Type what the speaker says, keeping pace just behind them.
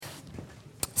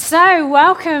So,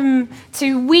 welcome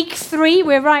to week 3.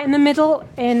 We're right in the middle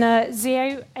in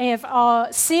Zio of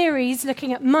our series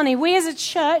looking at money. We as a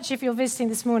church, if you're visiting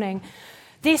this morning,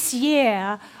 this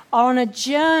year are on a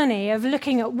journey of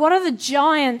looking at what are the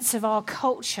giants of our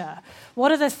culture.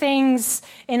 What are the things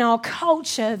in our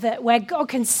culture that where God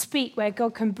can speak, where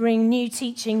God can bring new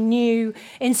teaching, new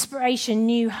inspiration,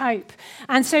 new hope?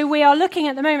 And so we are looking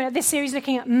at the moment at this series,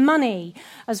 looking at money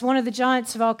as one of the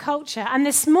giants of our culture. And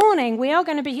this morning we are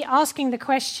going to be asking the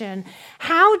question,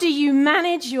 how do you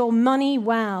manage your money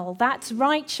well? That's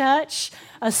right, church,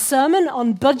 a sermon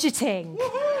on budgeting.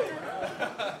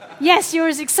 Yes, you're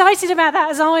as excited about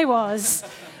that as I was.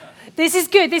 This is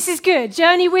good, this is good.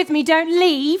 Journey with me, don't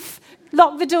leave.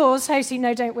 Lock the doors. Hosey,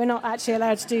 no, don't. We're not actually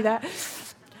allowed to do that.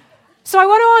 So I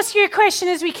want to ask you a question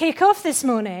as we kick off this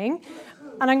morning,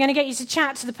 and I'm going to get you to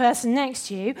chat to the person next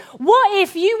to you. What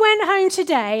if you went home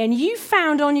today and you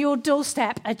found on your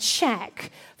doorstep a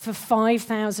cheque for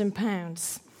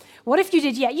 £5,000? What if you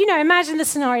did? Yeah, imagine the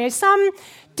scenario. Some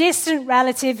distant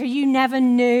relative who you never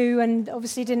knew and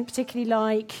obviously didn't particularly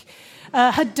like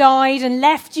had died and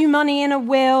left you money in a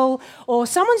will, or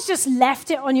someone's just left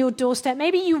it on your doorstep.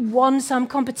 Maybe you won some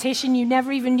competition you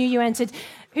never even knew you entered.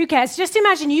 Who cares? Just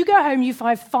imagine you go home, you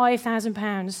find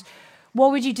 £5,000.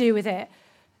 What would you do with it?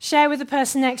 Share with the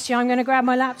person next to you. I'm going to grab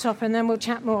my laptop and then we'll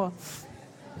chat more.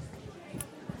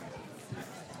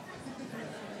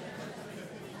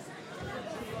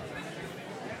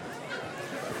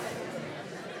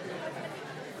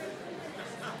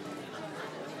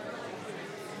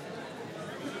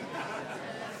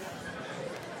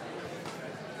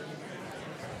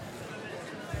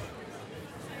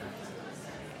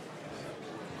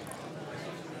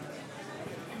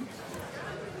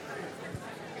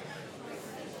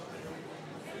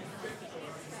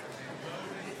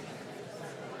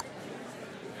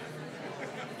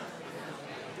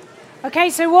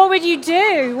 Okay, so what would you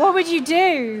do? What would you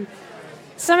do?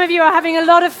 Some of you are having a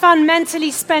lot of fun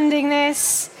mentally spending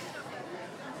this.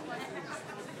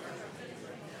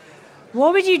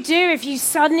 What would you do if you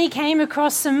suddenly came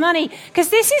across some money? Because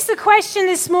this is the question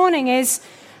this morning is,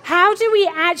 how do we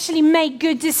actually make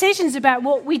good decisions about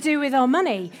what we do with our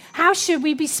money? How should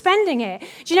we be spending it?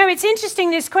 Do you know, it's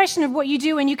interesting, this question of what you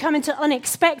do when you come into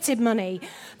unexpected money.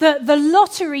 The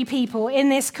lottery people in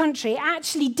this country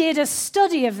actually did a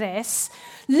study of this,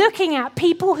 looking at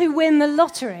people who win the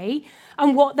lottery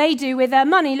and what they do with their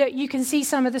money. Look, you can see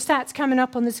some of the stats coming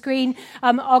up on the screen.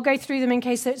 I'll go through them in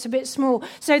case it's a bit small.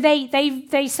 So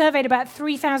they surveyed about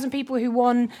 3,000 people who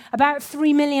won about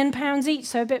 £3 million each,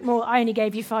 so a bit more. I only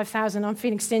gave you 5,000. I'm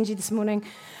feeling stingy this morning.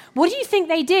 What do you think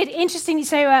they did? Interestingly,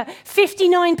 so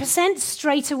 59%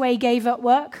 straight away gave up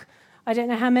work. I don't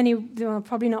know how many, well,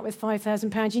 probably not with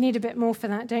 £5,000. You need a bit more for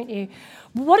that, don't you?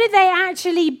 What did they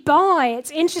actually buy?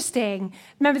 It's interesting.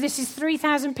 Remember, this is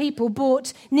 3,000 people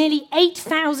bought nearly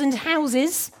 8,000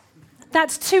 houses.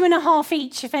 That's 2.5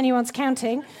 each, if anyone's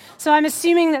counting. So I'm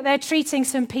assuming that they're treating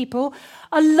some people.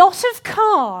 A lot of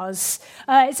cars.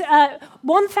 It's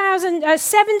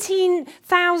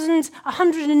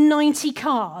 17,190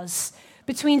 cars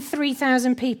between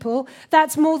 3,000 people.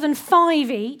 That's more than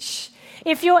 5 each.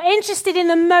 If you're interested in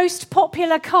the most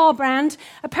popular car brand,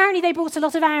 apparently they bought a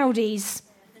lot of Audis.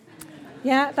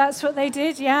 Yeah, that's what they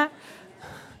did, yeah.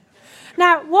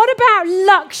 Now, what about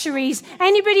luxuries?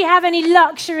 Anybody have any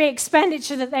luxury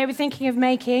expenditure that they were thinking of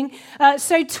making?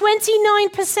 So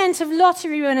 29% of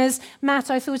lottery winners, Matt,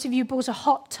 I thought of you, bought a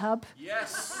hot tub.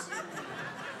 Yes. Thank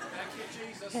you,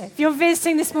 Jesus. Okay. If you're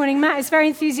visiting this morning, Matt is very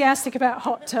enthusiastic about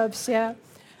hot tubs, yeah.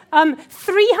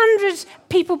 300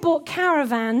 people bought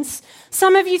caravans.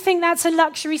 Some of you think that's a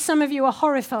luxury, some of you are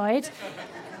horrified.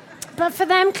 But for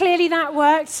them, clearly that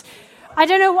worked. I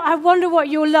don't know, I wonder what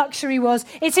your luxury was.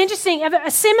 It's interesting,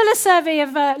 a similar survey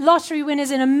of lottery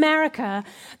winners in America,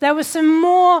 there were some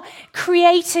more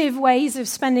creative ways of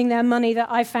spending their money that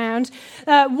I found.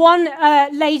 One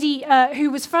lady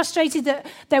who was frustrated that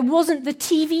there wasn't the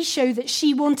TV show that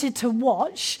she wanted to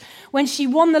watch, when she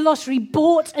won the lottery,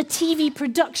 bought a TV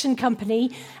production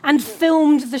company and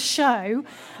filmed the show.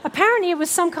 Apparently it was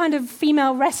some kind of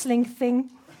female wrestling thing.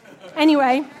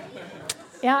 Anyway,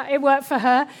 yeah, it worked for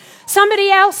her. Somebody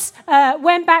else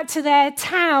went back to their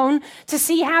town to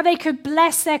see how they could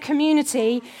bless their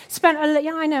community, spent a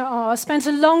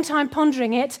long time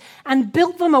pondering it, and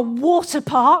built them a water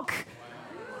park.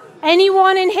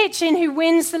 Anyone in Hitchin who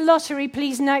wins the lottery,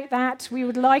 please note that. We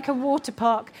would like a water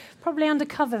park. Probably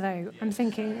undercover, though, I'm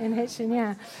thinking, in Hitchin,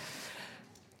 yeah.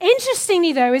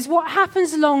 Interestingly, though, is what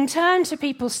happens long-term to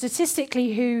people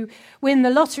statistically who win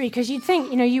the lottery, because you'd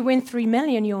think, you win 3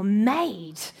 million, you're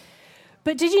made.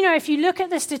 But did you know, if you look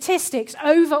at the statistics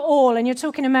overall, and you're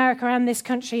talking America and this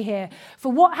country here,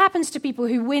 for what happens to people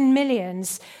who win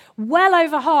millions, well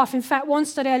over half, in fact, one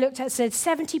study I looked at said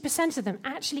 70% of them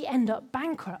actually end up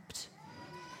bankrupt.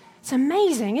 It's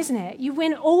amazing, isn't it? You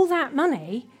win all that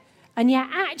money, and yet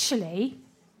actually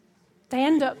they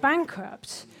end up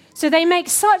bankrupt. So they make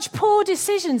such poor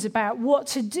decisions about what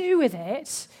to do with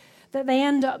it that they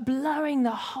end up blowing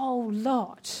the whole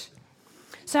lot.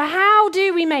 So how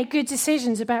do we make good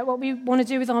decisions about what we want to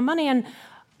do with our money? And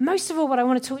most of all, what I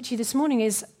want to talk to you this morning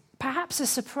is perhaps a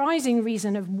surprising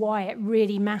reason of why it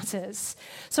really matters.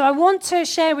 So I want to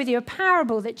share with you a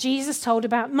parable that Jesus told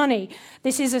about money.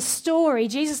 This is a story.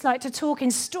 Jesus liked to talk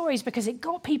in stories because it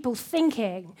got people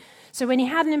thinking. So when he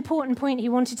had an important point he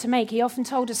wanted to make, he often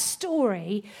told a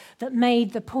story that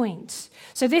made the point.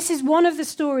 So this is one of the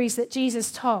stories that Jesus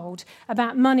told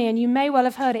about money, and you may well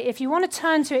have heard it. If you want to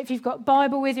turn to it, if you've got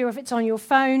Bible with you or if it's on your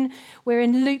phone, we're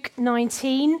in Luke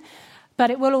 19, but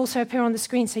it will also appear on the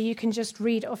screen so you can just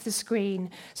read off the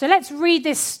screen. So let's read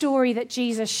this story that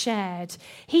Jesus shared.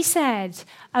 He said,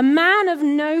 "A man of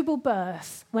noble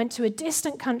birth went to a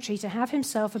distant country to have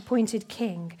himself appointed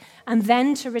king and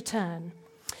then to return.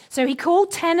 So he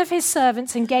called 10 of his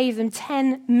servants and gave them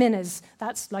 10 minas."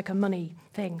 That's like a money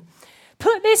thing.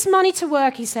 "Put this money to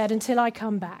work," he said, "until I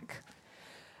come back."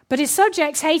 But his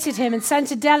subjects hated him and sent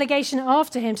a delegation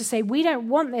after him to say, "We don't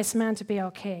want this man to be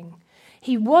our king."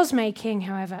 He was made king,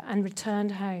 however, and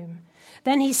returned home.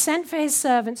 Then he sent for his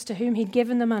servants to whom he'd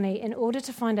given the money in order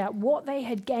to find out what they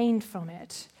had gained from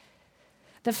it.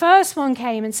 The first one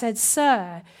came and said,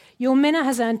 "Sir, your mina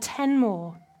has earned 10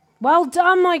 more. "Well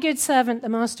done, my good servant," the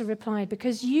master replied,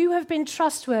 "because you have been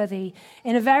trustworthy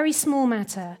in a very small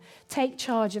matter. Take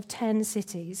charge of 10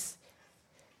 cities."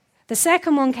 The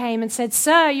second one came and said,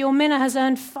 "Sir, your mina has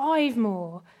earned 5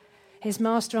 more. His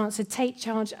master answered, "Take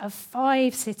charge of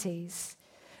 5 cities."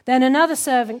 Then another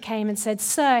servant came and said,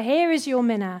 "Sir, here is your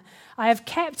mina. I have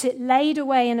kept it laid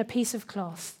away in a piece of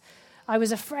cloth. I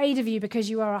was afraid of you because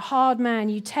you are a hard man.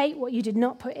 You take what you did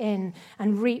not put in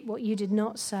and reap what you did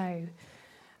not sow."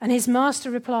 And his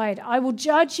master replied, "I will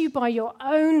judge you by your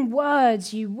own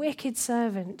words, you wicked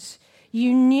servant.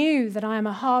 You knew that I am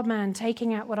a hard man,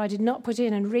 taking out what I did not put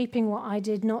in and reaping what I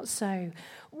did not sow.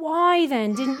 Why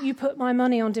then didn't you put my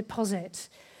money on deposit,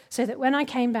 so that when I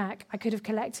came back I could have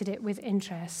collected it with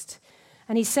interest?"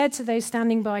 And he said to those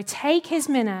standing by, "Take his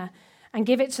mina and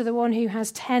give it to the one who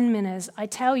has 10 minas. I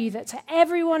tell you that to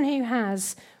everyone who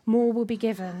has, more will be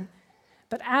given.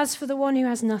 But as for the one who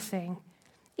has nothing,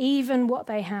 even what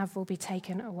they have will be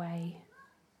taken away."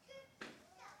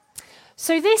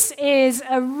 So this is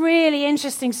a really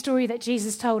interesting story that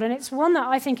Jesus told, and it's one that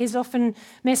I think is often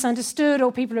misunderstood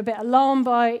or people are a bit alarmed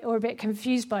by or a bit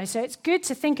confused by. So it's good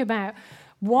to think about,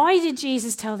 why did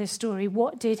Jesus tell this story?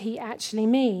 What did he actually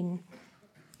mean?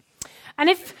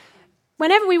 And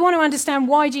whenever we want to understand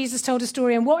why Jesus told a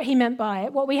story and what he meant by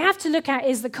it, what we have to look at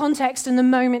is the context and the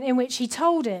moment in which he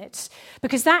told it,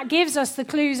 because that gives us the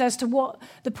clues as to what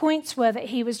the points were that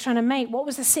he was trying to make. What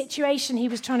was the situation he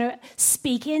was trying to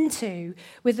speak into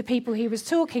with the people he was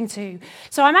talking to?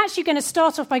 So I'm actually going to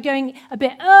start off by going a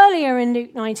bit earlier in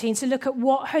Luke 19 to look at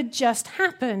what had just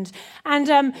happened.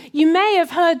 And you may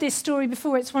have heard this story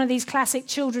before. It's one of these classic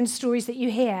children's stories that you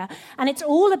hear, and it's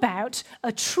all about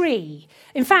a tree.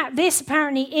 In fact, this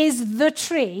apparently is the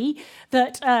tree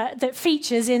that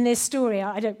features in this story.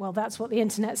 Well, that's what the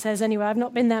internet says anyway. I've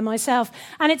not been there myself.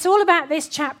 And it's all about this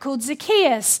chap called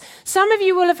Zacchaeus. Some of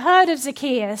you will have heard of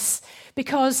Zacchaeus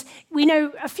because we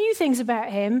know a few things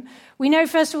about him. We know,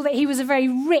 first of all, that he was a very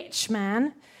rich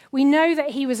man. We know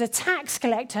that he was a tax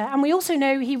collector, and we also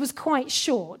know he was quite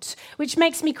short, which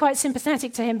makes me quite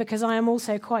sympathetic to him because I am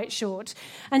also quite short.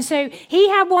 And so he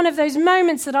had one of those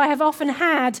moments that I have often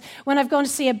had when I've gone to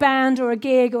see a band or a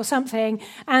gig or something,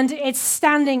 and it's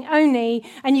standing only,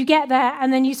 and you get there,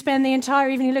 and then you spend the entire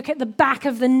evening look at the back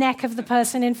of the neck of the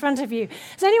person in front of you.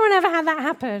 Has anyone ever had that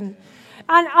happen?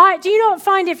 And do you not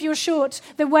find, if you're short,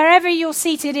 that wherever you're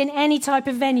seated in any type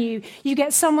of venue, you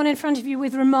get someone in front of you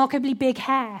with remarkably big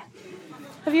hair?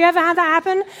 Have you ever had that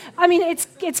happen? I mean,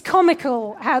 it's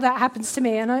comical how that happens to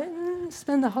me, and I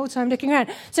spend the whole time looking around.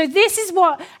 So this is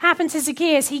what happened to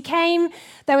Zacchaeus. He came,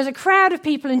 there was a crowd of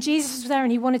people, and Jesus was there,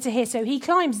 and he wanted to hear. So he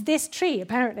climbs this tree,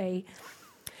 apparently.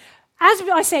 As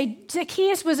I say,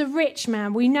 Zacchaeus was a rich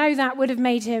man. We know that would have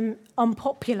made him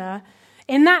unpopular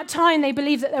In that time, they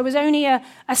believed that there was only a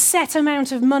set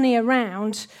amount of money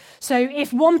around. So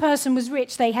if one person was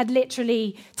rich, they had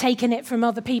literally taken it from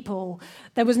other people.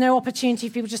 There was no opportunity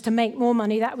for people just to make more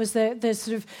money. That was the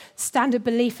sort of standard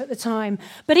belief at the time.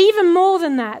 But even more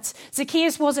than that,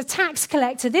 Zacchaeus was a tax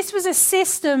collector. This was a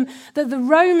system that the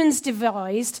Romans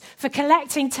devised for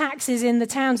collecting taxes in the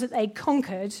towns that they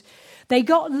conquered. They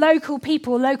got local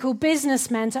people, local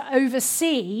businessmen to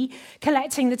oversee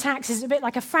collecting the taxes, a bit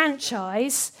like a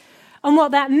franchise. And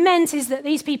what that meant is that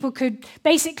these people could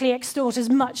basically extort as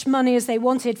much money as they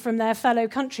wanted from their fellow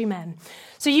countrymen.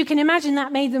 So you can imagine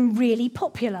that made them really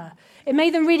popular. It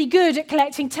made them really good at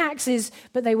collecting taxes,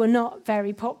 but they were not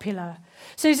very popular.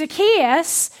 So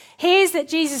Zacchaeus hears that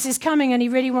Jesus is coming and he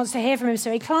really wants to hear from him,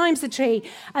 so he climbs the tree.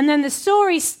 And then the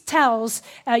story tells,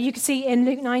 you can see in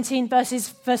Luke 19,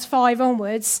 verse 5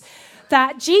 onwards,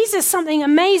 that Jesus, something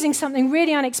amazing, something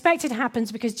really unexpected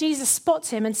happens because Jesus spots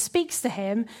him and speaks to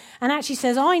him and actually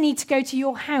says, I need to go to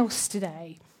your house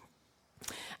today.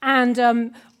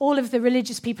 And all of the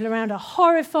religious people around are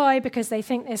horrified because they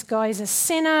think this guy is a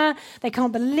sinner. They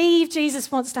can't believe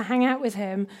Jesus wants to hang out with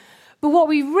him. But what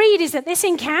we read is that this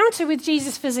encounter with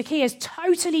Jesus for Zacchaeus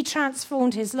totally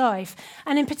transformed his life.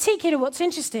 And in particular, what's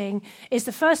interesting is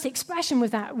the first expression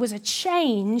with that was a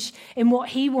change in what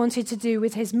he wanted to do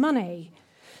with his money.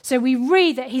 So we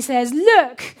read that he says,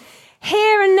 look,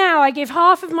 here and now I give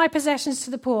half of my possessions to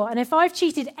the poor. And if I've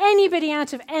cheated anybody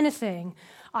out of anything,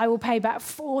 I will pay back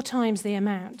 4 times the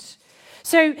amount.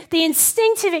 So the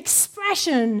instinctive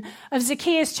expression of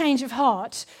Zacchaeus' change of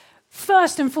heart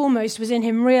first and foremost was in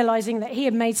him realizing that he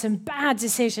had made some bad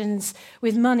decisions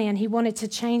with money and he wanted to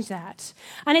change that.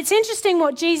 And it's interesting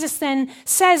what Jesus then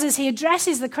says as he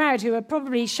addresses the crowd, who are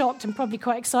probably shocked and probably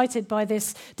quite excited by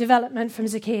this development from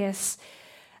Zacchaeus.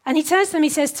 And he turns to them, he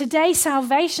says, today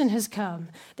salvation has come.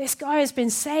 This guy has been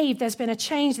saved. There's been a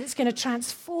change that's going to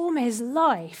transform his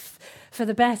life for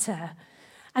the better.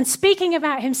 And speaking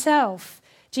about himself,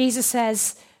 Jesus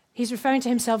says, he's referring to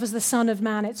himself as the Son of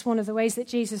Man. It's one of the ways that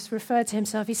Jesus referred to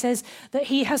himself. He says that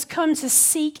he has come to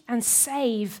seek and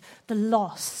save the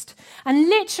lost. And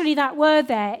literally that word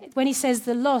there, when he says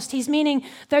the lost, he's meaning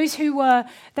those who were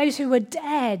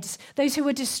dead, those who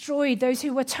were destroyed, those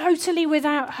who were totally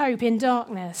without hope in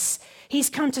darkness. He's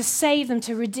come to save them,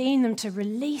 to redeem them, to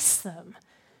release them.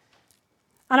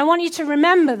 And I want you to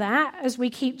remember that as we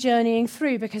keep journeying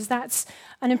through, because that's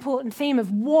an important theme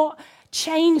of what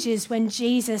changes when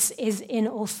Jesus is in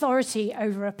authority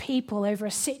over a people, over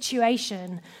a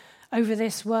situation, over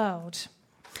this world.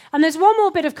 And there's one more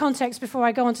bit of context before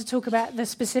I go on to talk about the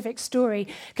specific story,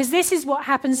 because this is what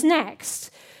happens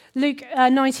next. Luke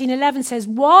 19:11 says,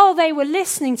 while they were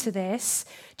listening to this,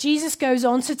 Jesus goes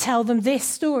on to tell them this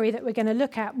story that we're going to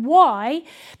look at. Why?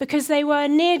 Because they were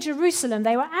near Jerusalem.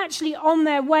 They were actually on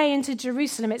their way into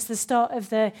Jerusalem. It's the start of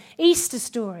the Easter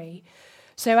story.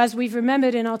 So as we've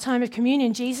remembered in our time of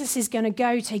communion, Jesus is going to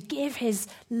go to give his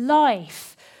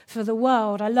life for the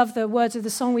world. I love the words of the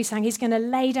song we sang. He's going to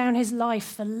lay down his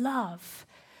life for love.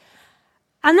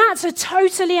 And that's a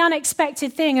totally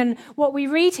unexpected thing. And what we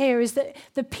read here is that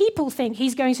the people think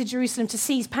he's going to Jerusalem to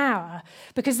seize power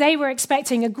because they were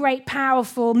expecting a great,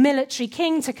 powerful military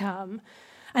king to come.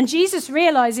 And Jesus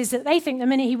realizes that they think the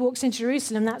minute he walks into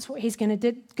Jerusalem, that's what he's going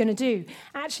to do.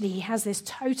 Actually, he has this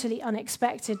totally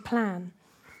unexpected plan.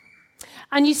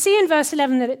 And you see in verse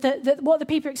 11 that what the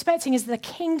people are expecting is the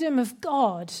kingdom of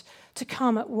God to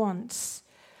come at once.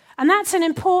 And that's an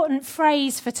important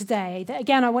phrase for today that,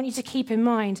 again, I want you to keep in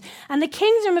mind. And the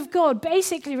kingdom of God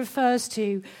basically refers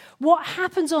to what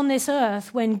happens on this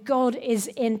earth when God is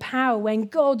in power, when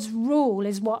God's rule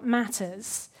is what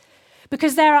matters.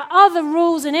 Because there are other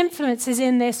rules and influences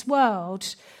in this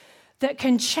world that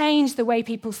can change the way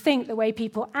people think, the way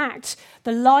people act,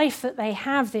 the life that they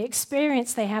have, the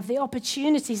experience they have, the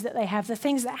opportunities that they have, the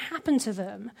things that happen to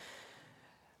them.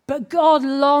 But God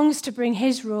longs to bring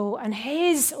his rule and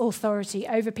his authority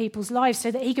over people's lives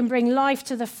so that he can bring life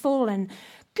to the full and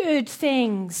good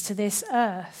things to this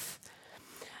earth.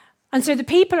 And so the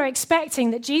people are expecting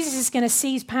that Jesus is going to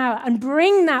seize power and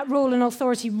bring that rule and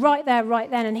authority right there, right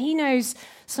then. And he knows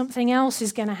something else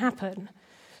is going to happen.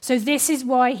 So this is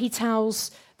why he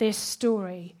tells this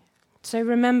story. So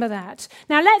remember that.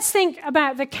 Now let's think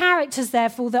about the characters,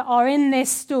 therefore, that are in this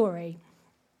story.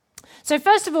 So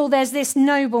first of all, there's this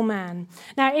nobleman.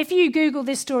 Now, if you Google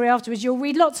this story afterwards, you'll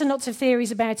read lots and lots of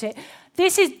theories about it.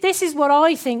 This is what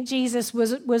I think Jesus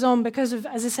was on because of,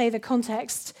 as I say, the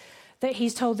context that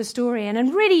he's told the story in.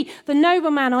 And really, the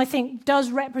nobleman, I think,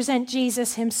 does represent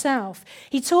Jesus himself.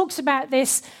 He talks about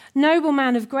this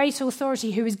nobleman of great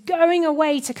authority who is going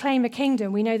away to claim a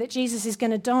kingdom. We know that Jesus is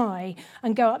going to die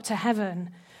and go up to heaven.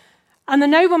 And the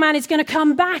nobleman is going to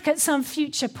come back at some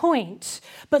future point.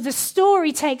 But the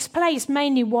story takes place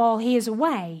mainly while he is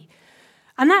away.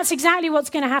 And that's exactly what's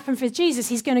going to happen for Jesus.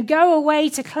 He's going to go away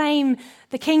to claim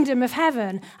the kingdom of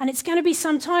heaven. And it's going to be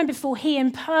some time before he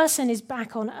in person is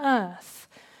back on earth.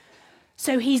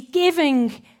 So he's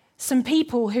giving some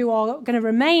people who are going to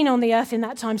remain on the earth in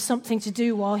that time something to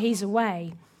do while he's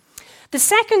away. The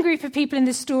second group of people in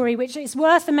this story, which is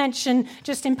worth a mention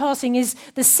just in passing, is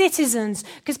the citizens,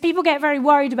 because people get very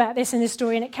worried about this in this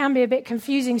story and it can be a bit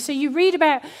confusing. So you read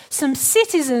about some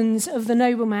citizens of the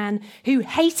nobleman who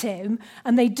hate him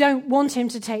and they don't want him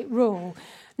to take rule.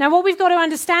 Now, what we've got to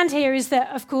understand here is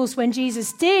that, of course, when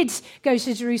Jesus did go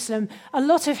to Jerusalem, a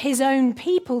lot of his own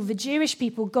people, the Jewish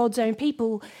people, God's own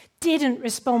people, didn't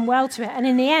respond well to it. And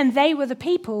in the end, they were the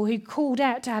people who called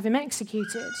out to have him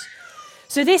executed.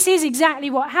 So this is exactly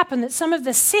what happened, that some of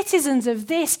the citizens of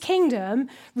this kingdom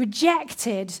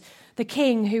rejected the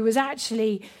king who was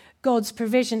actually God's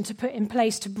provision to put in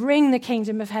place to bring the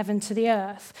kingdom of heaven to the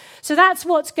earth. So that's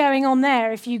what's going on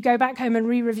there. If you go back home and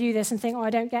re-review this and think, oh,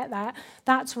 I don't get that,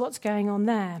 that's what's going on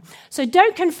there. So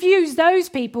don't confuse those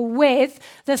people with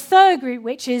the third group,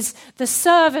 which is the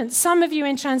servants. Some of you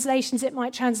in translations, it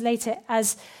might translate it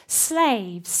as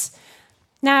slaves.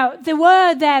 Now, the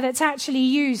word there that's actually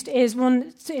used is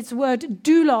it's the word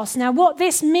doulos. Now, what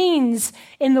this means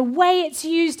in the way it's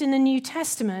used in the New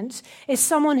Testament is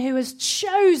someone who has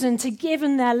chosen to give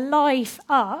their life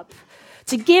up,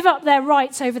 to give up their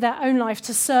rights over their own life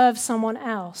to serve someone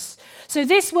else. So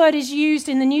this word is used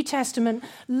in the New Testament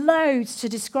loads to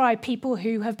describe people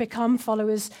who have become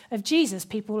followers of Jesus,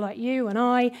 people like you and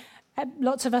I,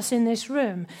 lots of us in this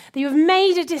room, that you have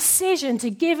made a decision to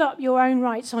give up your own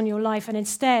rights on your life and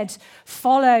instead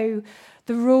follow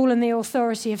the rule and the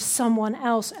authority of someone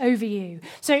else over you.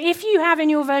 So if you have in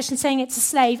your version saying it's a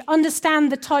slave,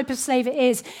 understand the type of slave it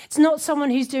is. It's not someone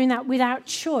who's doing that without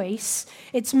choice.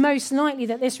 It's most likely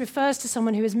that this refers to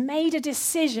someone who has made a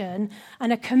decision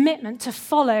and a commitment to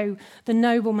follow the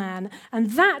nobleman,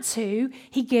 and that's who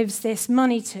he gives this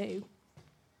money to.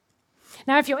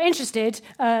 Now, if you're interested,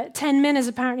 10 minas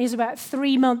apparently is about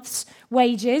 3 months'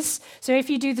 wages. So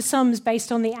if you do the sums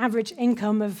based on the average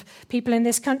income of people in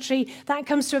this country, that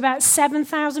comes to about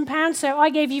 £7,000. So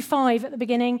I gave you 5 at the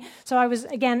beginning, so I was,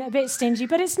 again, a bit stingy.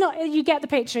 But it's not, you get the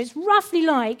picture. It's roughly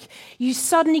like you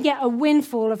suddenly get a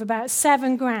windfall of about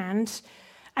 £7,000,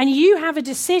 and you have a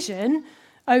decision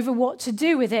over what to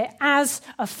do with it as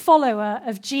a follower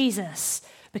of Jesus,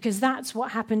 because that's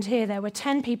what happened here. There were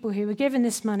 10 people who were given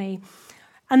this money.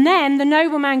 And then the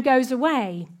nobleman goes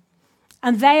away,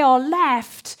 and they are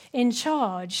left in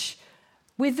charge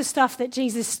with the stuff that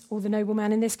Jesus, or the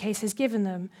nobleman in this case, has given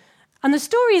them. And the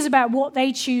story is about what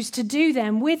they choose to do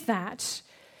then with that.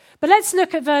 But let's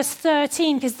look at verse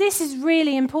 13, because this is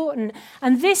really important.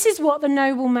 And this is what the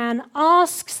nobleman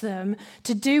asks them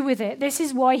to do with it. This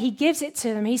is why he gives it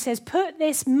to them. He says, put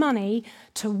this money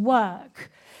to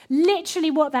work. Literally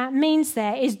what that means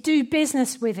there is do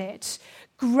business with it.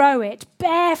 Grow it,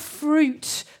 bear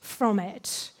fruit from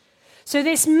it. So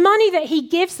this money that he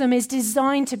gives them is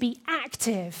designed to be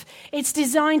active. It's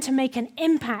designed to make an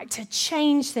impact, to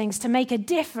change things, to make a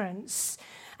difference.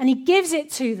 And he gives it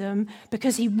to them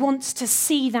because he wants to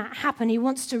see that happen. He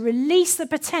wants to release the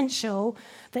potential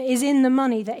that is in the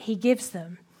money that he gives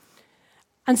them.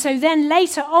 And so then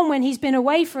later on, when he's been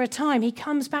away for a time, he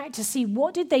comes back to see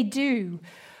what did they do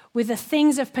with the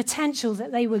things of potential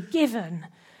that they were given.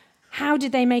 How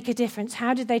did they make a difference?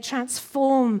 How did they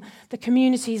transform the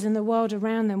communities and the world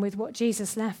around them with what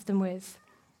Jesus left them with?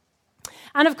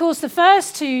 And of course, the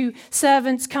first 2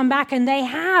 servants come back and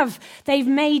they've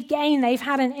made gain, they've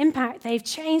had an impact, they've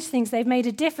changed things, they've made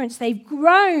a difference, they've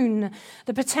grown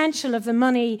the potential of the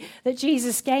money that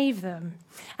Jesus gave them.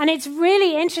 And it's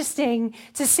really interesting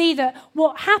to see that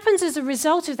what happens as a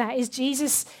result of that is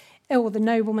Jesus, or the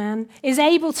nobleman, is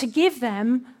able to give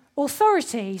them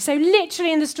authority. So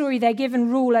literally in the story, they're given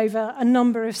rule over a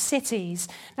number of cities.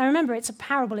 Now remember, it's a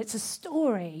parable, it's a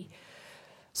story.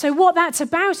 So what that's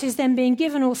about is them being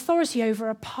given authority over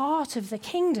a part of the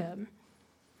kingdom.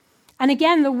 And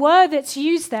again, the word that's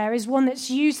used there is one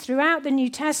that's used throughout the New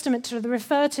Testament to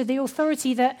refer to the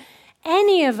authority that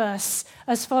any of us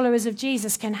as followers of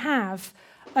Jesus can have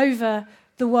over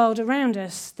the world around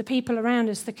us, the people around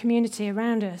us, the community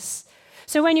around us.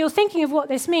 So when you're thinking of what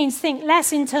this means, think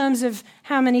less in terms of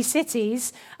how many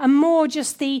cities and more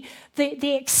just the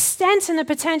extent and the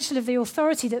potential of the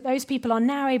authority that those people are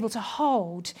now able to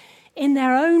hold in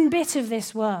their own bit of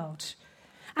this world.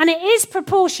 And it is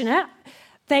proportionate.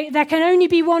 There can only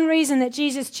be one reason that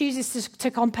Jesus chooses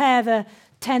to compare the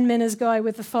 10 minas guy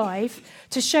with the 5,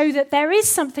 to show that there is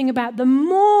something about the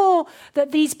more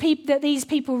that these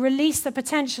people release the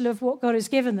potential of what God has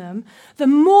given them, the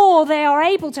more they are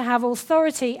able to have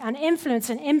authority and influence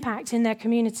and impact in their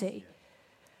community.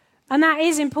 And that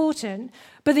is important.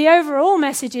 But the overall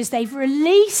message is they've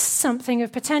released something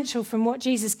of potential from what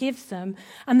Jesus gives them,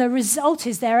 and the result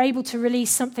is they're able to release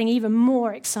something even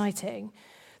more exciting: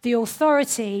 the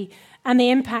authority and the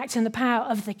impact and the power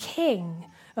of the king,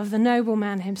 of the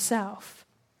nobleman himself.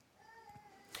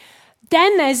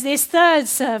 Then there's this third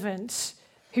servant,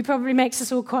 who probably makes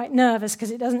us all quite nervous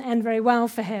because it doesn't end very well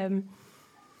for him.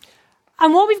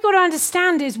 And what we've got to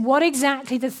understand is what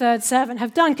exactly the third servant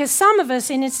have done, because some of us,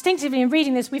 instinctively in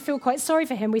reading this, we feel quite sorry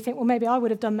for him. We think, well, maybe I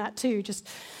would have done that too. Just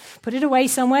put it away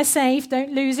somewhere safe,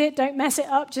 don't lose it, don't mess it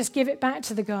up, just give it back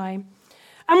to the guy.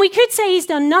 And we could say he's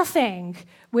done nothing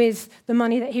with the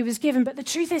money that he was given, but the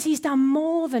truth is he's done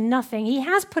more than nothing. He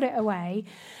has put it away.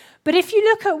 But if you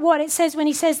look at what it says when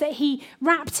he says that he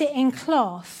wrapped it in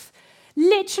cloth,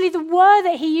 literally the word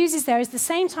that he uses there is the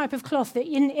same type of cloth that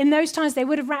in those times they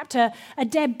would have wrapped a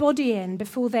dead body in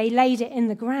before they laid it in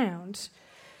the ground.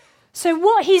 So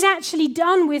what he's actually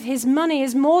done with his money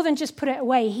is more than just put it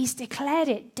away. He's declared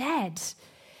it dead.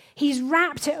 He's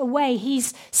wrapped it away.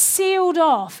 He's sealed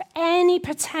off any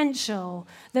potential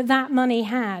that money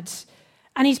had.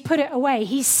 And he's put it away.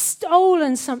 He's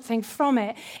stolen something from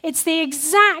it. It's the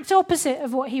exact opposite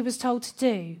of what he was told to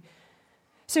do.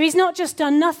 So he's not just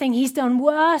done nothing, he's done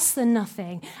worse than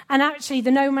nothing. And actually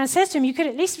the nobleman says to him, you could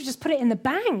at least just put it in the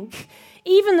bank.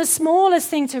 Even the smallest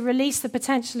thing to release the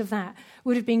potential of that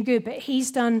would have been good, but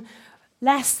he's done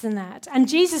less than that. And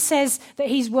Jesus says that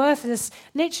he's worthless.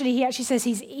 Literally, he actually says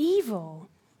he's evil.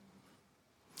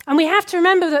 And we have to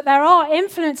remember that there are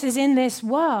influences in this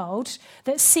world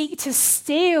that seek to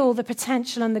steal the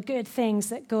potential and the good things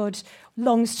that God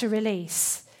longs to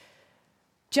release.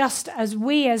 Just as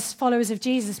we as followers of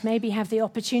Jesus maybe have the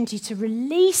opportunity to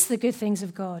release the good things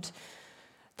of God,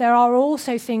 there are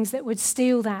also things that would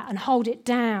steal that and hold it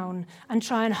down and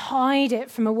try and hide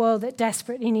it from a world that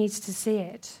desperately needs to see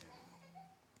it.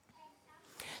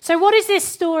 So what is this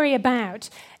story about?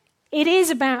 It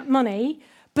is about money,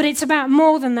 but it's about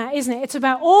more than that, isn't it? It's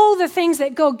about all the things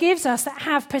that God gives us that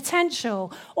have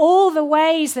potential, all the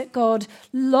ways that God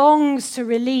longs to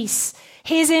release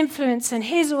his influence and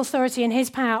his authority and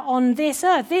his power on this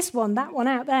earth, this one, that one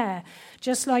out there,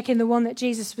 just like in the one that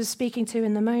Jesus was speaking to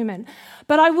in the moment.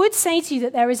 But I would say to you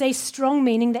that there is a strong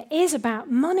meaning that is about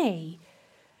money.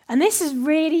 And this has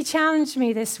really challenged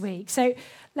me this week. So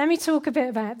let me talk a bit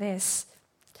about this.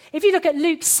 If you look at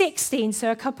Luke 16,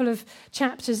 so a couple of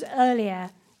chapters earlier,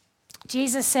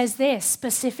 Jesus says this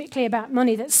specifically about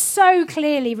money that so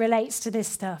clearly relates to this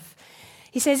stuff.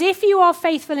 He says, if you are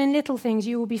faithful in little things,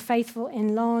 you will be faithful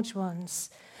in large ones.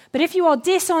 But if you are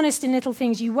dishonest in little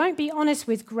things, you won't be honest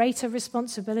with greater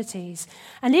responsibilities.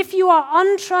 And if you are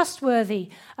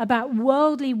untrustworthy about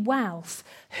worldly wealth,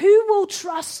 who will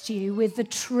trust you with the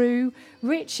true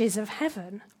riches of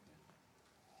heaven?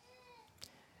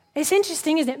 It's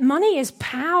interesting, isn't it? Money is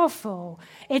powerful.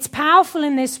 It's powerful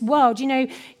in this world. You know,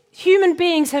 human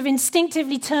beings have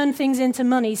instinctively turned things into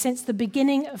money since the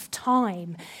beginning of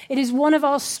time. It is one of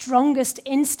our strongest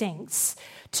instincts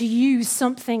to use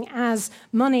something as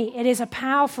money. It is a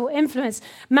powerful influence.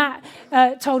 Matt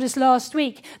told us last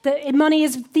week that money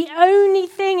is the only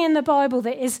thing in the Bible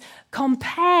that is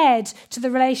compared to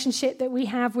the relationship that we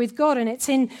have with God. And it's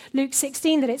in Luke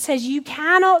 16 that it says, you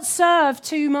cannot serve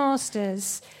two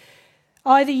masters.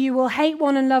 Either you will hate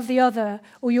one and love the other,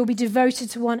 or you'll be devoted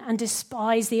to one and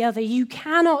despise the other. You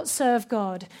cannot serve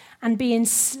God and be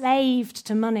enslaved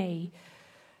to money.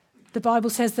 The Bible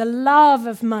says the love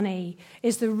of money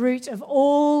is the root of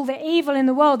all the evil in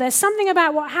the world. There's something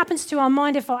about what happens to our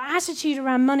mind if our attitude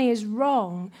around money is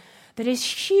wrong that is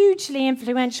hugely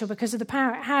influential because of the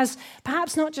power it has,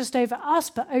 perhaps not just over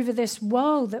us, but over this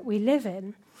world that we live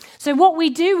in. So what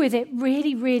we do with it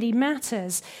really, really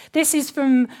matters. This is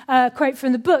from a quote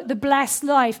from the book, The Blessed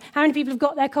Life. How many people have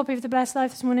got their copy of The Blessed Life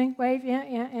this morning? Wave,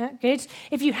 yeah, good.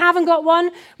 If you haven't got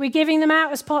one, we're giving them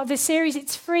out as part of this series.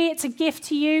 It's free, it's a gift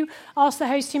to you. Ask the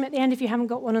host team at the end if you haven't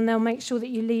got one, and they'll make sure that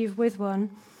you leave with one.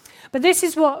 But this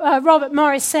is what Robert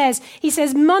Morris says. He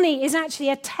says, money is actually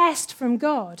a test from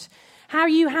God. How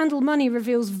you handle money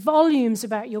reveals volumes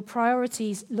about your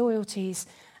priorities, loyalties,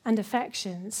 and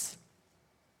affections.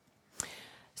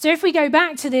 So if we go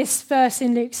back to this verse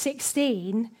in Luke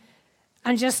 16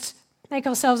 and just make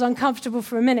ourselves uncomfortable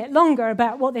for a minute longer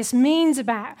about what this means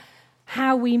about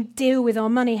how we deal with our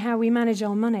money, how we manage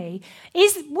our money,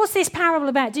 what's this parable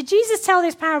about? Did Jesus tell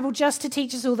this parable just to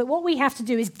teach us all that what we have to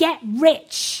do is get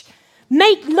rich,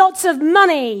 make lots of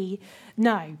money?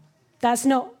 No. That's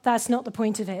not the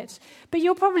point of it. But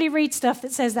you'll probably read stuff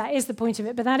that says that is the point of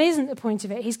it, but that isn't the point of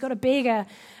it. He's got a bigger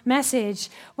message.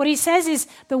 What he says is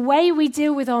the way we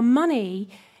deal with our money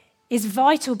is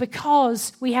vital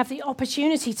because we have the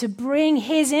opportunity to bring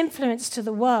his influence to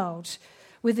the world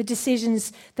with the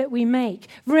decisions that we make.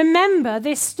 Remember,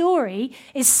 this story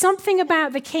is something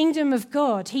about the kingdom of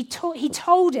God. He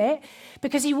told it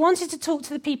because he wanted to talk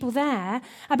to the people there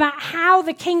about how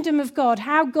the kingdom of God,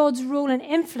 how God's rule and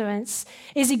influence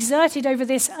is exerted over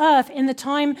this earth in the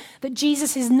time that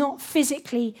Jesus is not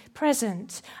physically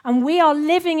present. And we are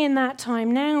living in that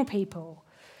time now, people.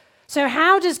 So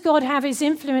how does God have his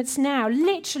influence now?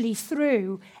 Literally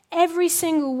through every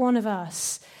single one of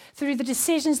us, through the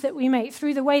decisions that we make,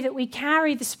 through the way that we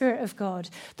carry the Spirit of God,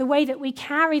 the way that we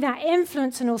carry that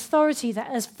influence and authority that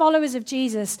as followers of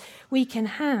Jesus we can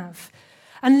have.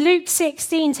 And Luke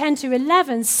 16,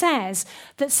 10-11 says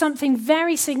that something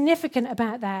very significant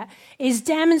about that is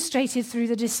demonstrated through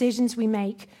the decisions we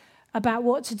make about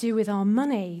what to do with our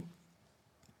money.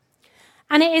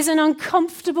 And it is an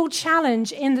uncomfortable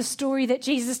challenge in the story that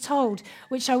Jesus told,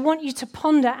 which I want you to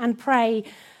ponder and pray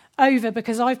over,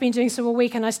 because I've been doing so all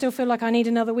week and I still feel like I need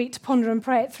another week to ponder and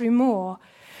pray it through more.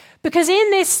 Because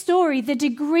in this story, the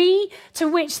degree to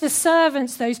which the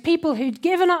servants, those people who'd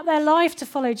given up their life to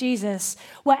follow Jesus,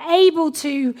 were able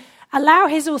to allow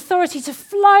his authority to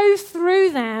flow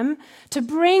through them to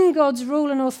bring God's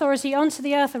rule and authority onto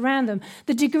the earth around them,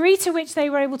 the degree to which they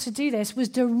were able to do this was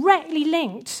directly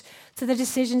linked to the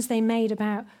decisions they made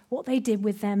about what they did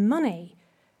with their money.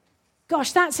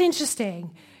 Gosh, that's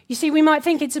interesting. You see, we might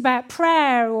think it's about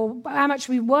prayer or how much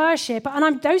we worship,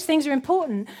 and those things are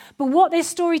important. But what this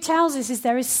story tells us is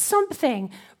there is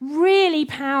something really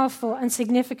powerful and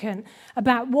significant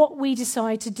about what we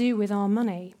decide to do with our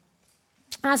money.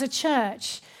 As a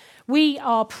church, we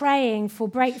are praying for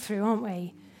breakthrough, aren't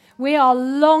we? We are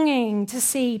longing to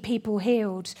see people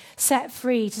healed, set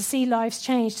free, to see lives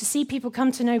changed, to see people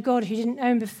come to know God who didn't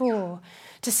know him before,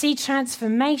 to see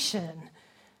transformation.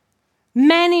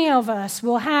 Many of us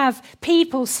will have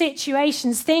people,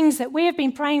 situations, things that we have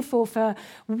been praying for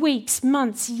weeks,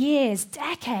 months, years,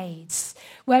 decades,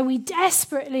 where we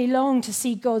desperately long to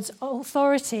see God's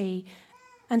authority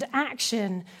and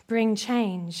action bring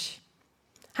change.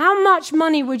 How much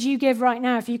money would you give right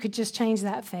now if you could just change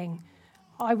that thing?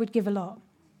 I would give a lot.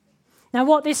 Now,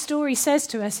 what this story says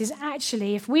to us is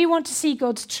actually, if we want to see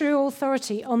God's true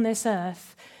authority on this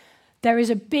earth, there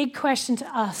is a big question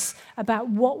to us about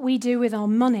what we do with our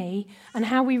money and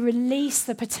how we release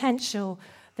the potential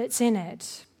that's in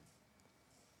it.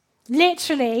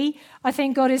 Literally, I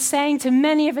think God is saying to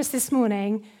many of us this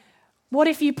morning, what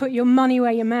if you put your money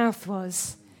where your mouth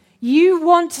was? You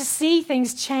want to see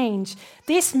things change.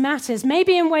 This matters,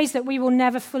 maybe in ways that we will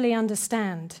never fully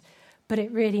understand, but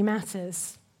it really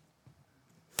matters.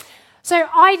 So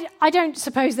I don't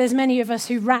suppose there's many of us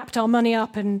who wrapped our money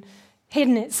up and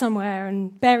hidden it somewhere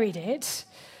and buried it.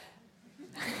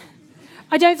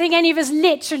 I don't think any of us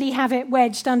literally have it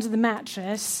wedged under the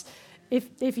mattress.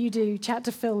 If you do, chat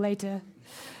to Phil later.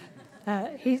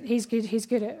 He's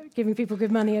good at giving people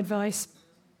good money advice.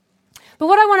 But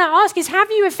what I want to ask is, have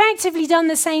you effectively done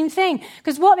the same thing?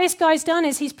 Because what this guy's done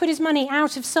is he's put his money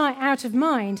out of sight, out of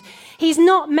mind. He's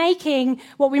not making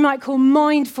what we might call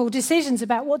mindful decisions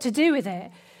about what to do with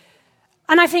it.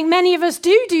 And I think many of us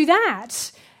do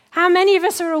that. How many of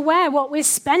us are aware what we're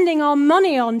spending our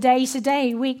money on day to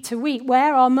day, week to week,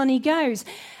 where our money goes?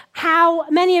 How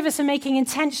many of us are making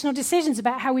intentional decisions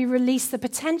about how we release the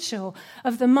potential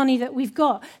of the money that we've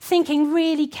got, thinking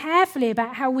really carefully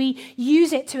about how we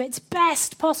use it to its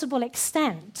best possible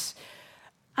extent,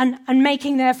 and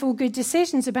making, therefore, good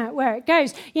decisions about where it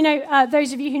goes. You know,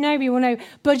 those of you who know me will know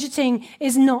budgeting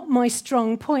is not my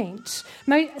strong point.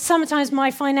 Sometimes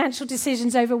my financial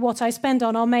decisions over what I spend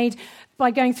on are made by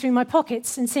going through my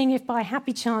pockets and seeing if by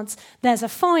happy chance there's a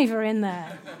fiver in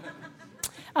there.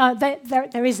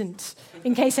 There isn't,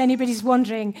 in case anybody's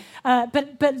wondering.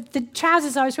 But the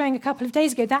trousers I was wearing a couple of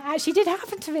days ago, that actually did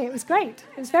happen to me. It was great.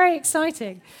 It was very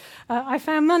exciting. I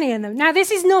found money in them. Now,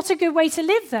 this is not a good way to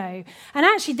live, though. And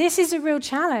actually, this is a real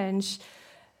challenge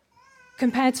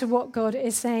compared to what God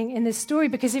is saying in this story.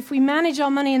 Because if we manage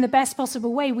our money in the best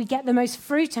possible way, we get the most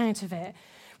fruit out of it.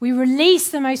 We release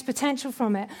the most potential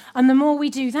from it. And the more we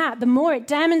do that, the more it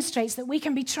demonstrates that we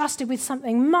can be trusted with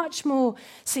something much more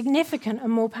significant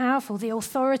and more powerful, the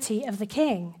authority of the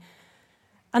King.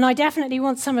 And I definitely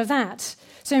want some of that.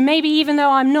 So maybe even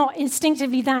though I'm not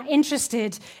instinctively that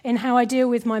interested in how I deal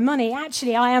with my money,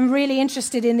 actually I am really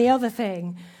interested in the other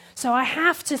thing. So I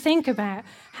have to think about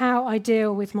how I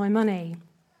deal with my money,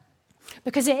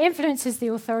 because it influences the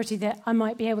authority that I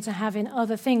might be able to have in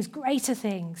other things, greater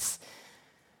things.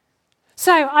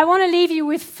 So I want to leave you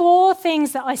with 4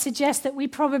 things that I suggest that we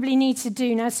probably need to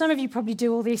do. Now, some of you probably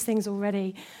do all these things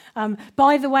already.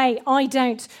 By the way, I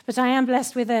don't, but I am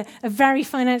blessed with a very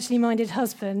financially minded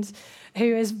husband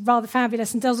who is rather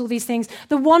fabulous and does all these things.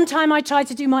 The one time I tried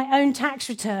to do my own tax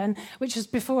return, which was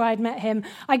before I'd met him,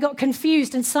 I got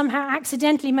confused and somehow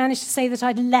accidentally managed to say that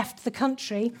I'd left the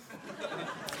country.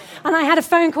 And I had a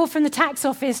phone call from the tax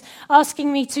office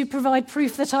asking me to provide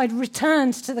proof that I'd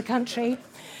returned to the country,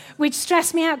 which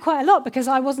stressed me out quite a lot because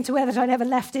I wasn't aware that I'd ever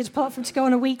left it apart from to go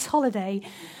on a week's holiday.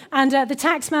 And the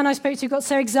tax man I spoke to got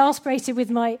so exasperated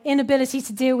with my inability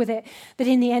to deal with it that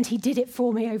in the end he did it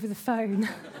for me over the phone.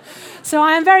 So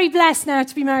I am very blessed now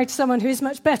to be married to someone who is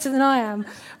much better than I am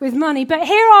with money. But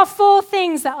here are 4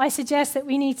 things that I suggest that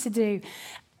we need to do.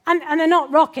 And they're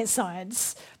not rocket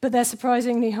science, but they're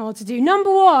surprisingly hard to do.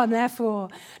 Number 1, therefore,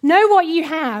 know what you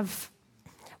have.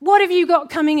 What have you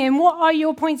got coming in? What are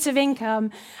your points of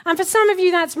income? And for some of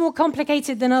you, that's more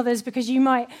complicated than others because you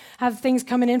might have things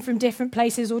coming in from different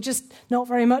places or just not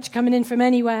very much coming in from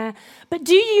anywhere. But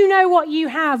do you know what you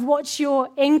have? What's your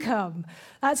income?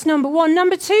 That's number 1.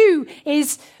 Number 2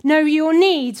 is know your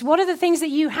needs. What are the things that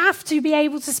you have to be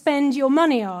able to spend your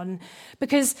money on?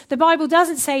 Because the Bible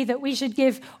doesn't say that we should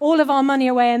give all of our money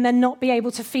away and then not be able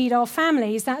to feed our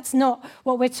families. That's not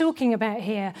what we're talking about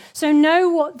here. So know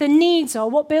what the needs are.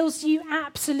 What bills do you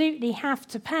absolutely have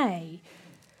to pay?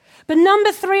 But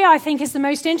number 3, I think, is the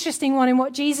most interesting one in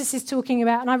what Jesus is talking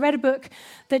about. And I read a book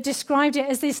that described it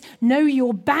as this: know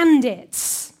your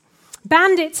bandits.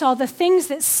 Bandits are the things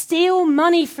that steal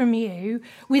money from you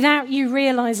without you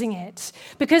realizing it,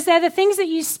 because they're the things that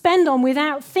you spend on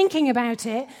without thinking about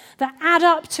it that add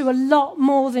up to a lot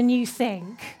more than you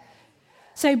think.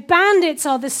 So bandits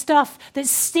are the stuff that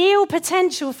steal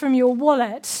potential from your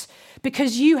wallet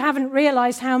because you haven't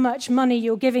realized how much money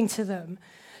you're giving to them.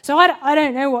 So I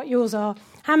don't know what yours are.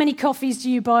 How many coffees do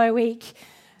you buy a week?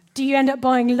 Do you end up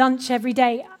buying lunch every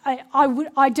day?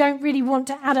 I don't really want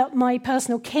to add up my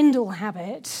personal Kindle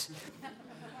habit.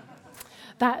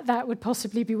 That would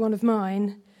possibly be one of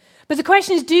mine. But the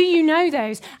question is, do you know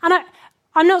those? And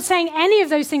I'm not saying any of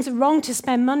those things are wrong to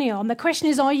spend money on. The question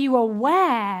is, are you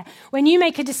aware when you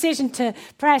make a decision to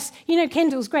press,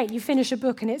 Kindle's great. You finish a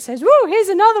book and it says, woo, here's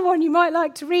another one you might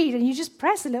like to read. And you just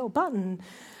press a little button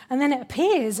and then it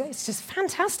appears. It's just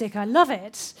fantastic. I love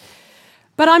it.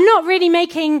 But I'm not really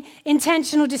making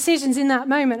intentional decisions in that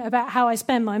moment about how I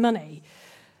spend my money.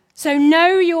 So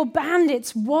know your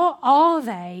bandits. What are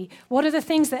they? What are the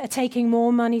things that are taking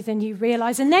more money than you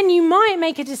realize? And then you might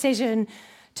make a decision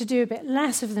to do a bit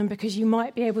less of them because you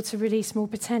might be able to release more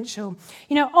potential.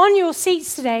 On your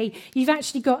seats today, you've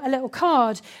actually got a little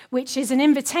card, which is an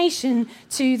invitation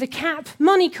to the CAP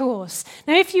money course.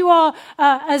 Now, if you are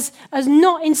as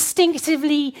not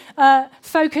instinctively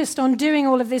focused on doing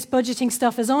all of this budgeting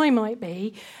stuff as I might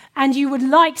be, and you would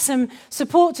like some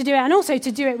support to do it, and also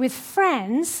to do it with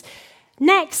friends,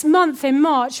 next month in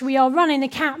March, we are running the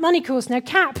CAP money course. Now,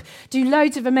 CAP do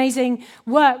loads of amazing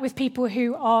work with people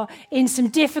who are in some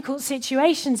difficult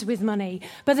situations with money.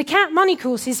 But the CAP money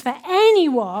course is for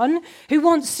anyone who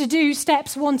wants to do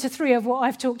steps 1 to 3 of what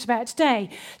I've talked about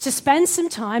today. To spend some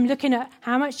time looking at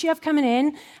how much you have coming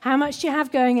in, how much you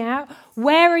have going out,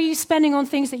 where are you spending on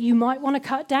things that you might want to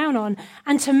cut down on,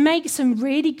 and to make some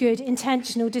really good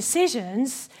intentional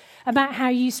decisions about how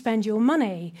you spend your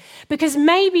money. Because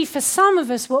maybe for some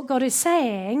of us, what God is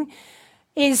saying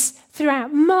is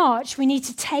throughout March, we need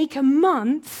to take a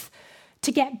month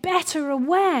to get better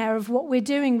aware of what we're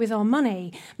doing with our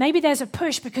money. Maybe there's a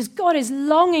push because God is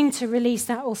longing to release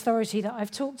that authority that I've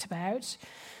talked about.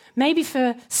 Maybe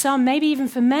for some, maybe even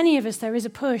for many of us, there is a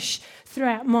push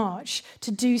throughout March to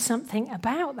do something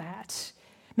about that.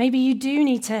 Maybe you do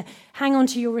need to hang on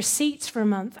to your receipts for a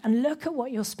month and look at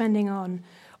what you're spending on.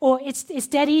 Or it's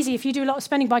dead easy. If you do a lot of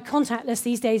spending by contactless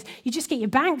these days, you just get your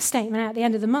bank statement out at the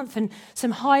end of the month and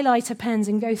some highlighter pens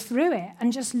and go through it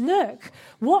and just look.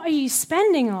 What are you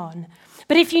spending on?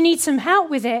 But if you need some help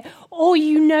with it, or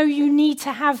you need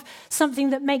to have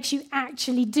something that makes you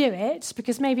actually do it,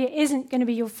 because maybe it isn't going to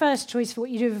be your first choice for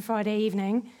what you do for Friday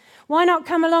evening, why not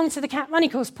come along to the CAP Money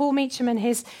course? Paul Meacham and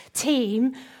his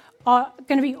team are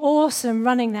going to be awesome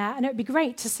running that, and it would be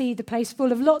great to see the place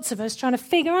full of lots of us trying to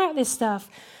figure out this stuff.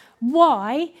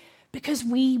 Why? Because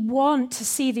we want to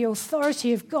see the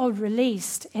authority of God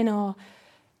released in our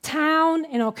town,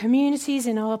 in our communities,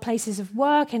 in our places of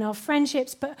work, in our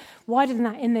friendships, but wider than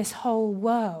that, in this whole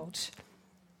world.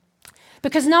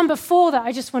 Because number 4 that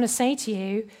I just want to say to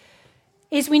you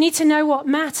is we need to know what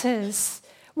matters,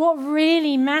 what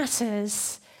really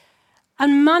matters.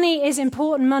 And money is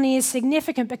important, money is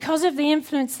significant because of the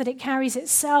influence that it carries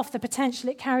itself, the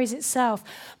potential it carries itself.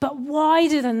 But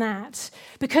wider than that,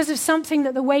 because of something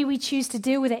that the way we choose to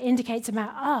deal with it indicates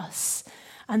about us,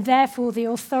 and therefore the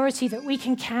authority that we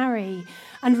can carry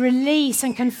and release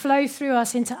and can flow through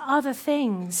us into other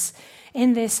things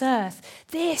in this earth.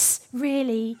 This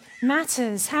really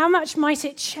matters. How much might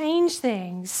it change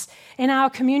things in our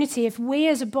community if we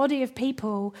as a body of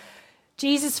people,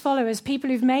 Jesus followers, people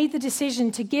who've made the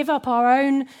decision to give up our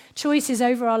own choices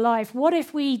over our life, what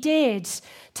if we did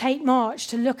take March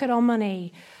to look at our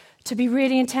money, to be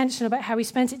really intentional about how we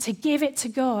spent it, to give it to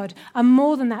God, and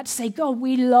more than that, to say, God,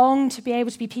 we long to be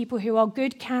able to be people who are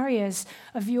good carriers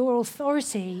of your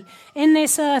authority in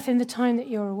this earth in the time that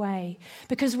you're away,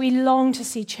 because we long to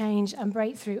see change and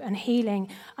breakthrough and healing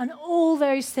and all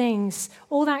those things,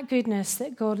 all that goodness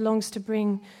that God longs to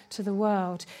bring to the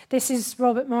world. This is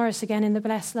Robert Morris again in The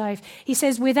Blessed Life. He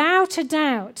says, without a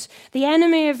doubt, the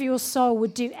enemy of your soul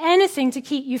would do anything to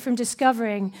keep you from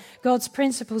discovering God's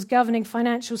principles governing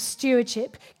financial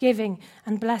stewardship, giving,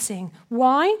 and blessing.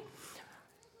 Why?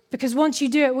 Because once you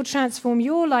do, it will transform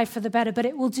your life for the better, but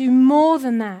it will do more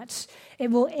than that.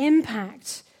 It will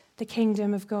impact the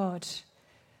kingdom of God.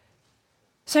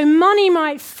 So money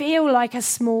might feel like a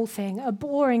small thing, a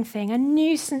boring thing, a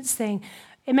nuisance thing.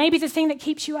 It may be the thing that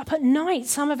keeps you up at night.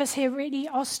 Some of us here really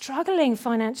are struggling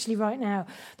financially right now.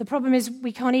 The problem is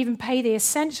we can't even pay the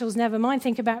essentials, never mind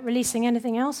think about releasing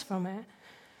anything else from it.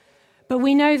 But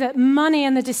we know that money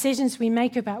and the decisions we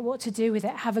make about what to do with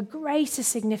it have a greater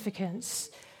significance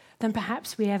than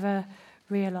perhaps we ever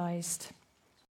realized.